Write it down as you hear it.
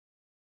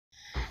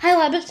Hi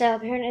Lab, it's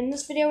Deb here, and in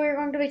this video we're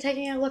going to be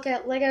taking a look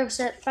at LEGO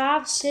set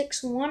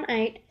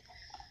 5618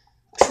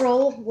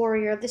 Troll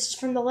Warrior. This is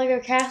from the LEGO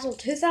Castle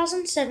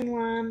 2007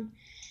 line,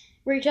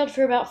 retailed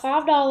for about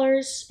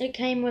 $5. It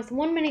came with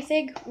one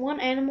minifig, one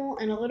animal,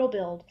 and a little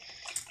build.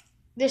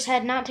 This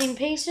had 19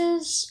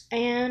 pieces,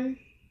 and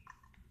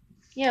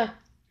yeah.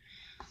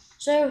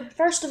 So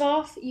first of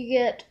all, you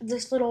get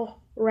this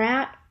little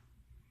rat.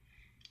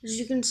 As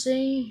you can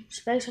see,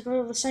 it's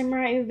basically the same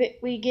rat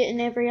we get in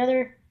every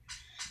other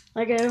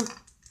LEGO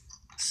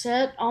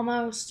set,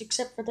 almost,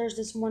 except for there's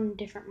this one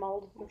different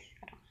mold, which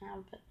I don't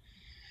have, but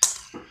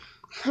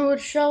I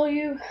would show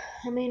you,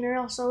 or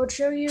else I would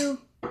show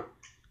you,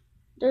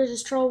 there's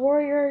this Troll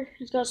Warrior.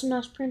 He's got some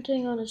nice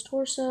printing on his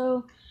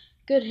torso,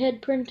 good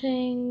head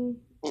printing,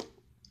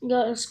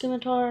 got a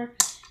scimitar.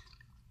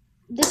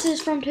 This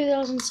is from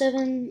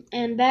 2007,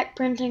 and back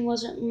printing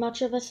wasn't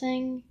much of a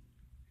thing,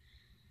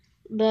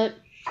 but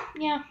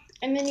yeah.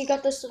 And then you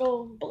got this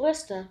little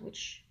ballista,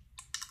 which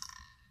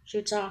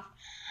shoots off.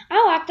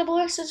 I like the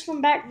ballistas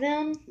from back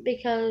then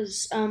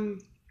because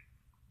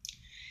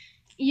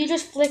you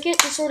just flick it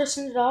to sort of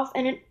send it off,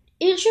 and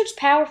it shoots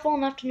powerful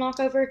enough to knock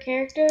over a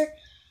character,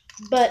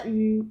 but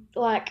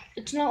like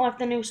it's not like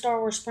the new Star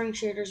Wars spring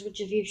shooters, which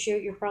if you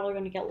shoot, you're probably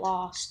going to get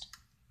lost.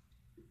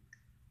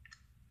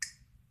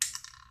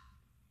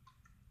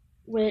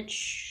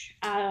 Which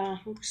I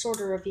sort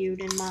of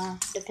reviewed in my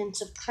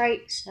defensive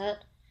crate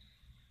set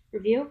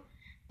review,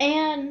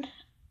 and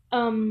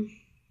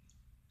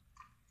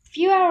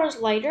few hours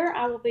later,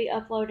 I will be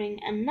uploading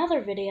another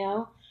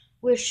video,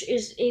 which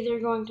is either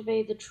going to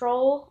be the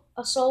Troll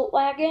Assault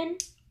Wagon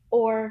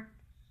or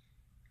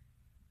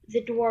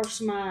the Dwarf's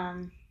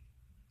Mine.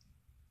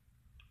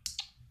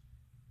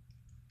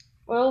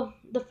 Well,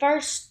 the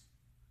first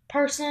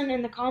person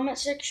in the comment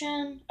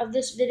section of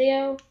this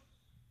video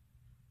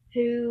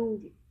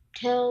who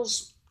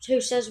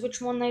says which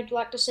one they'd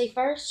like to see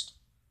first,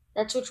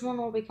 that's which one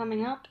will be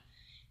coming up.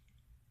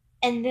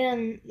 And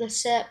then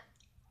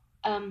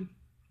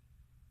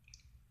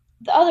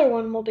the other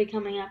one will be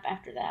coming up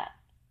after that.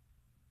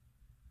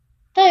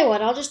 Tell you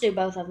what, I'll just do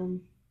both of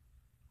them.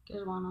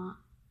 Because why not?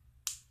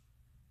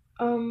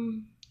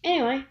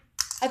 Anyway,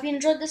 hope you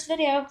enjoyed this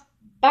video.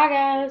 Bye,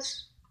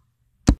 guys.